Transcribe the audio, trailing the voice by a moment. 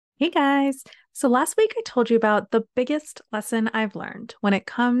Hey guys. So last week I told you about the biggest lesson I've learned when it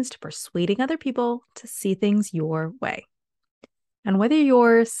comes to persuading other people to see things your way. And whether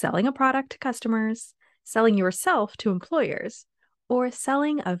you're selling a product to customers, selling yourself to employers, or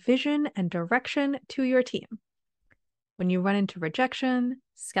selling a vision and direction to your team, when you run into rejection,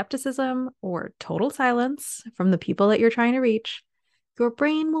 skepticism, or total silence from the people that you're trying to reach, your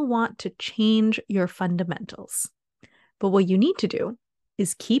brain will want to change your fundamentals. But what you need to do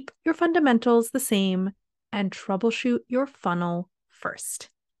is keep your fundamentals the same and troubleshoot your funnel first.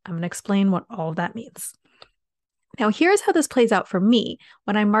 I'm going to explain what all of that means. Now, here's how this plays out for me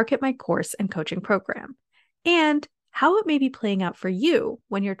when I market my course and coaching program, and how it may be playing out for you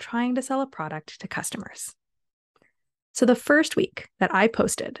when you're trying to sell a product to customers. So, the first week that I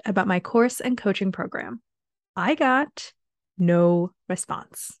posted about my course and coaching program, I got no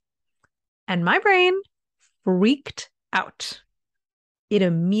response. And my brain freaked out. It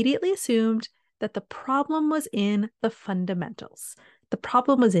immediately assumed that the problem was in the fundamentals. The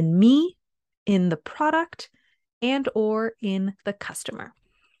problem was in me, in the product, and or in the customer.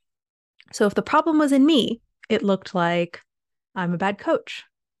 So if the problem was in me, it looked like I'm a bad coach.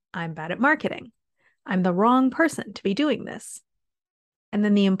 I'm bad at marketing. I'm the wrong person to be doing this. And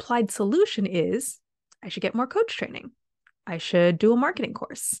then the implied solution is I should get more coach training. I should do a marketing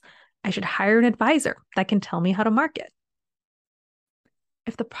course. I should hire an advisor that can tell me how to market.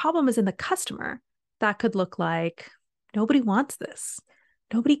 If the problem is in the customer, that could look like nobody wants this.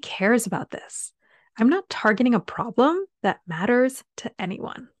 Nobody cares about this. I'm not targeting a problem that matters to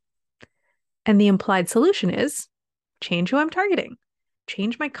anyone. And the implied solution is change who I'm targeting,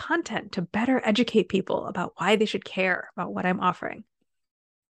 change my content to better educate people about why they should care about what I'm offering.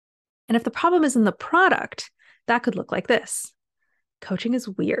 And if the problem is in the product, that could look like this. Coaching is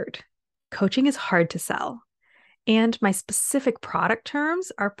weird. Coaching is hard to sell. And my specific product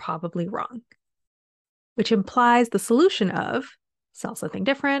terms are probably wrong, which implies the solution of sell something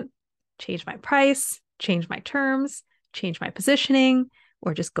different, change my price, change my terms, change my positioning,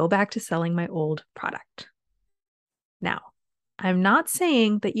 or just go back to selling my old product. Now, I'm not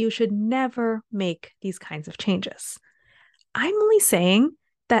saying that you should never make these kinds of changes. I'm only saying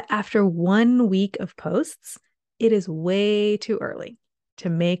that after 1 week of posts, it is way too early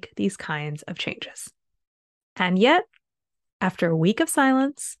to make these kinds of changes. And yet, after a week of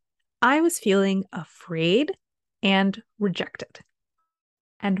silence, I was feeling afraid and rejected.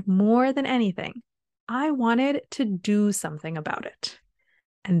 And more than anything, I wanted to do something about it.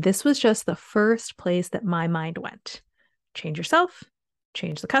 And this was just the first place that my mind went. Change yourself,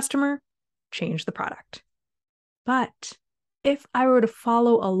 change the customer, change the product. But if I were to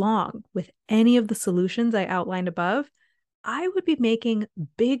follow along with any of the solutions I outlined above, I would be making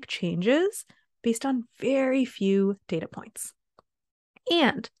big changes based on very few data points.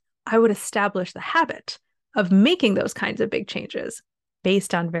 And I would establish the habit of making those kinds of big changes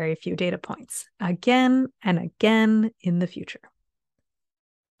based on very few data points again and again in the future.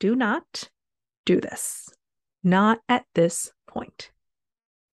 Do not do this. Not at this point.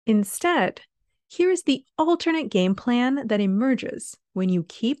 Instead, here is the alternate game plan that emerges when you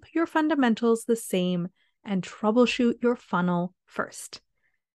keep your fundamentals the same and troubleshoot your funnel first.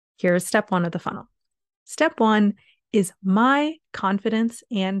 Here's step 1 of the funnel. Step 1 is my confidence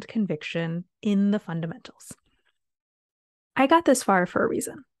and conviction in the fundamentals. I got this far for a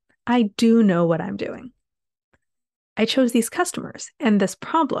reason. I do know what I'm doing. I chose these customers and this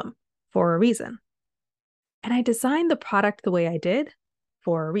problem for a reason. And I designed the product the way I did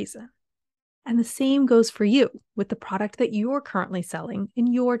for a reason. And the same goes for you with the product that you're currently selling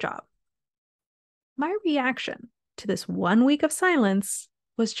in your job. My reaction to this 1 week of silence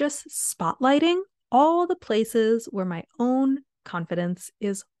was just spotlighting all the places where my own confidence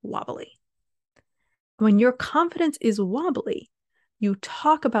is wobbly. When your confidence is wobbly, you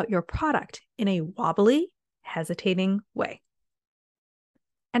talk about your product in a wobbly, hesitating way.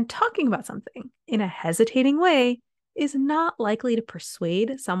 And talking about something in a hesitating way is not likely to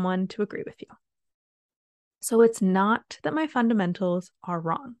persuade someone to agree with you. So it's not that my fundamentals are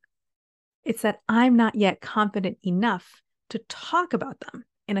wrong. It's that I'm not yet confident enough to talk about them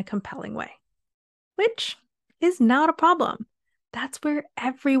in a compelling way, which is not a problem. That's where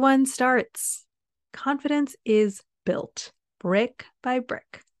everyone starts. Confidence is built brick by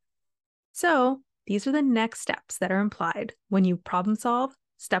brick. So these are the next steps that are implied when you problem solve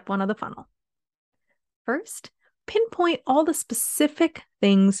step 1 of the funnel. First, pinpoint all the specific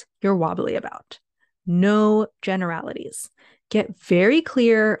things you're wobbly about. No generalities. Get very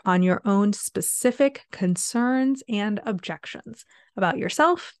clear on your own specific concerns and objections about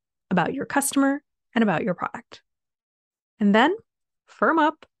yourself, about your customer, and about your product. And then firm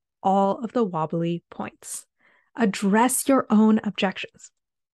up all of the wobbly points. Address your own objections.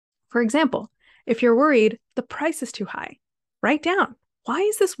 For example, if you're worried the price is too high, write down, why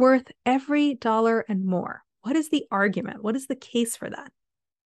is this worth every dollar and more? What is the argument? What is the case for that?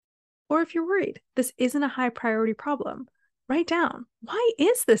 Or if you're worried this isn't a high priority problem, write down, why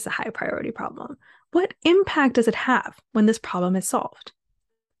is this a high priority problem? What impact does it have when this problem is solved?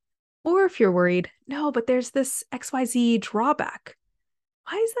 Or if you're worried, no, but there's this XYZ drawback.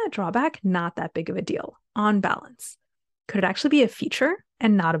 Why is that drawback not that big of a deal on balance? Could it actually be a feature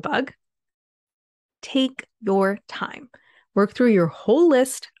and not a bug? Take your time. Work through your whole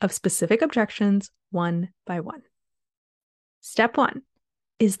list of specific objections one by one. Step 1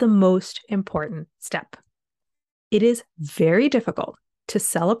 is the most important step. It is very difficult to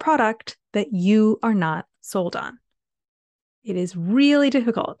sell a product that you are not sold on. It is really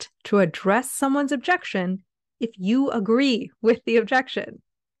difficult to address someone's objection if you agree with the objection.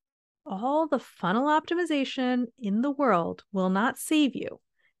 All the funnel optimization in the world will not save you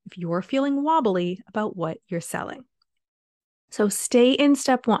if you're feeling wobbly about what you're selling. So stay in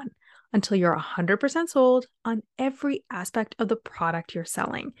step 1 until you're 100% sold on every aspect of the product you're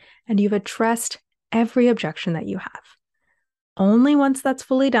selling and you've addressed every objection that you have. Only once that's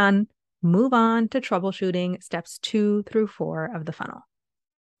fully done, move on to troubleshooting steps 2 through 4 of the funnel.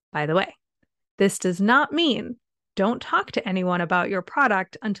 By the way, this does not mean don't talk to anyone about your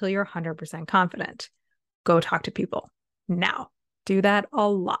product until you're 100% confident. Go talk to people now. Do that a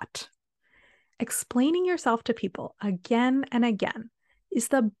lot. Explaining yourself to people again and again is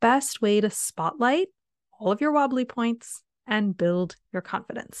the best way to spotlight all of your wobbly points and build your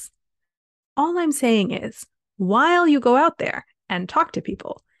confidence. All I'm saying is, while you go out there and talk to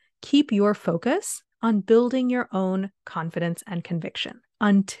people, keep your focus on building your own confidence and conviction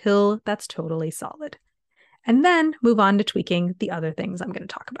until that's totally solid. And then move on to tweaking the other things I'm going to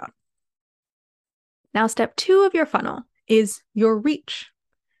talk about. Now, step 2 of your funnel is your reach.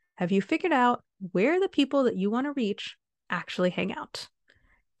 Have you figured out where the people that you want to reach actually hang out?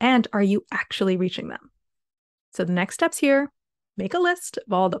 And are you actually reaching them? So the next steps here, make a list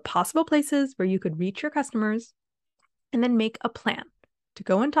of all the possible places where you could reach your customers, and then make a plan to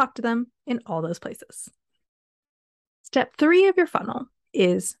go and talk to them in all those places. Step 3 of your funnel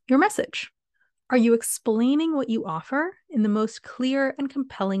is your message. Are you explaining what you offer in the most clear and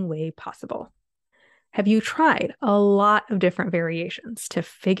compelling way possible? Have you tried a lot of different variations to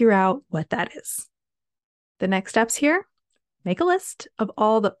figure out what that is? The next steps here, make a list of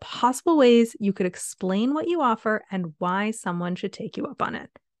all the possible ways you could explain what you offer and why someone should take you up on it.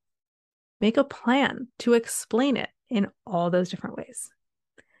 Make a plan to explain it in all those different ways.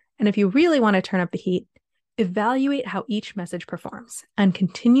 And if you really want to turn up the heat, evaluate how each message performs and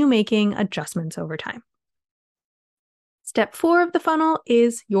continue making adjustments over time. Step 4 of the funnel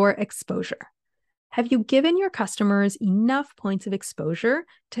is your exposure. Have you given your customers enough points of exposure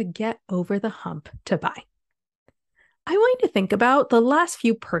to get over the hump to buy? I want you to think about the last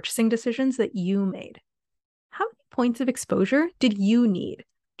few purchasing decisions that you made. How many points of exposure did you need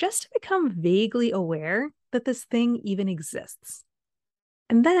just to become vaguely aware that this thing even exists?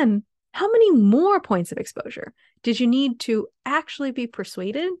 And then, how many more points of exposure did you need to actually be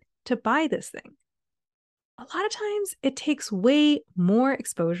persuaded to buy this thing? A lot of times, it takes way more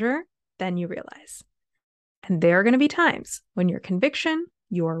exposure than you realize. And there are going to be times when your conviction,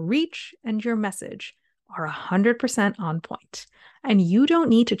 your reach, and your message are 100% on point, and you don't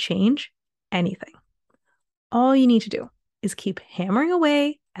need to change anything. All you need to do is keep hammering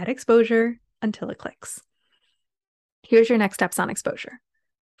away at exposure until it clicks. Here's your next steps on exposure.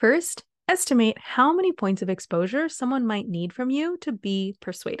 First, estimate how many points of exposure someone might need from you to be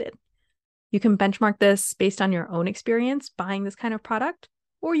persuaded. You can benchmark this based on your own experience buying this kind of product,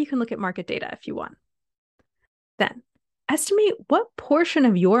 or you can look at market data if you want. Then, estimate what portion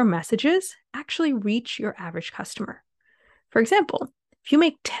of your messages actually reach your average customer. For example, if you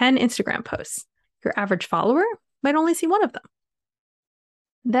make 10 Instagram posts, your average follower might only see one of them.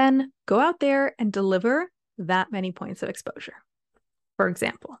 Then go out there and deliver that many points of exposure. For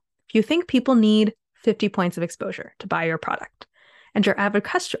example, if you think people need 50 points of exposure to buy your product, and your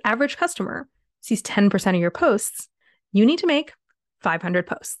average customer sees 10% of your posts, you need to make 500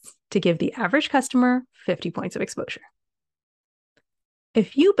 posts to give the average customer 50 points of exposure.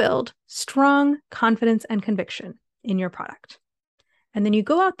 If you build strong confidence and conviction in your product, and then you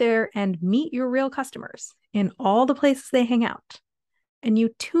go out there and meet your real customers in all the places they hang out, and you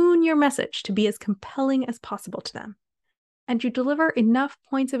tune your message to be as compelling as possible to them, and you deliver enough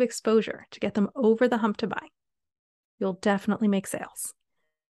points of exposure to get them over the hump to buy, you'll definitely make sales.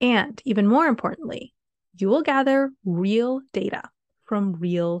 And even more importantly, you will gather real data from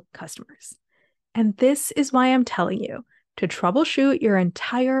real customers. And this is why I'm telling you to troubleshoot your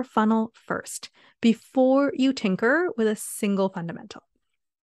entire funnel first before you tinker with a single fundamental.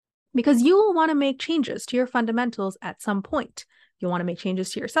 Because you will want to make changes to your fundamentals at some point. You'll want to make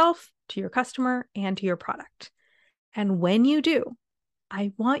changes to yourself, to your customer, and to your product. And when you do,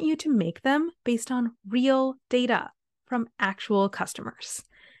 I want you to make them based on real data from actual customers,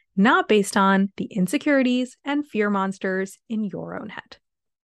 not based on the insecurities and fear monsters in your own head.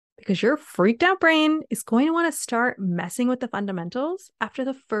 Because your freaked out brain is going to want to start messing with the fundamentals after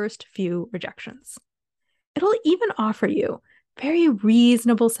the first few rejections. It'll even offer you very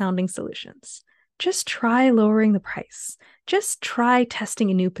reasonable sounding solutions. Just try lowering the price. Just try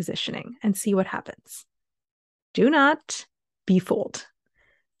testing a new positioning and see what happens. Do not be fooled.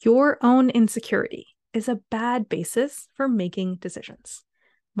 Your own insecurity is a bad basis for making decisions.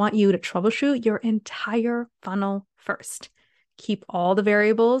 I want you to troubleshoot your entire funnel first. Keep all the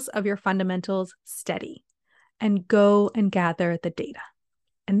variables of your fundamentals steady and go and gather the data.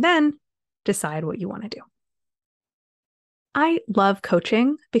 And then decide what you want to do. I love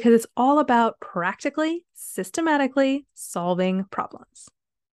coaching because it's all about practically, systematically solving problems.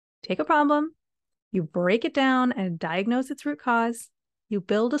 Take a problem, you break it down and diagnose its root cause, you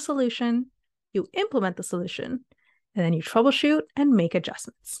build a solution, you implement the solution, and then you troubleshoot and make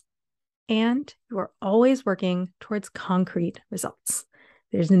adjustments. And you are always working towards concrete results.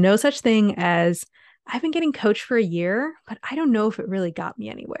 There's no such thing as, I've been getting coached for a year, but I don't know if it really got me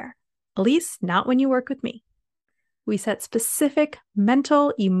anywhere. At least not when you work with me. We set specific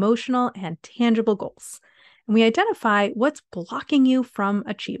mental, emotional, and tangible goals, and we identify what's blocking you from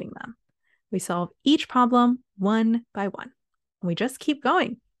achieving them. We solve each problem one by one, and we just keep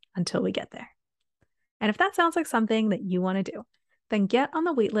going until we get there. And if that sounds like something that you want to do, then get on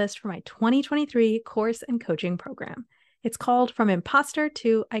the waitlist for my 2023 course and coaching program. It's called From Imposter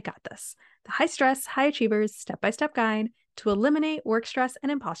to I Got This, the high stress, high achievers step-by-step guide to eliminate work stress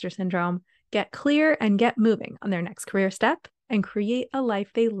and imposter syndrome, get clear and get moving on their next career step, and create a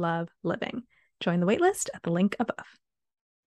life they love living. Join the waitlist at the link above.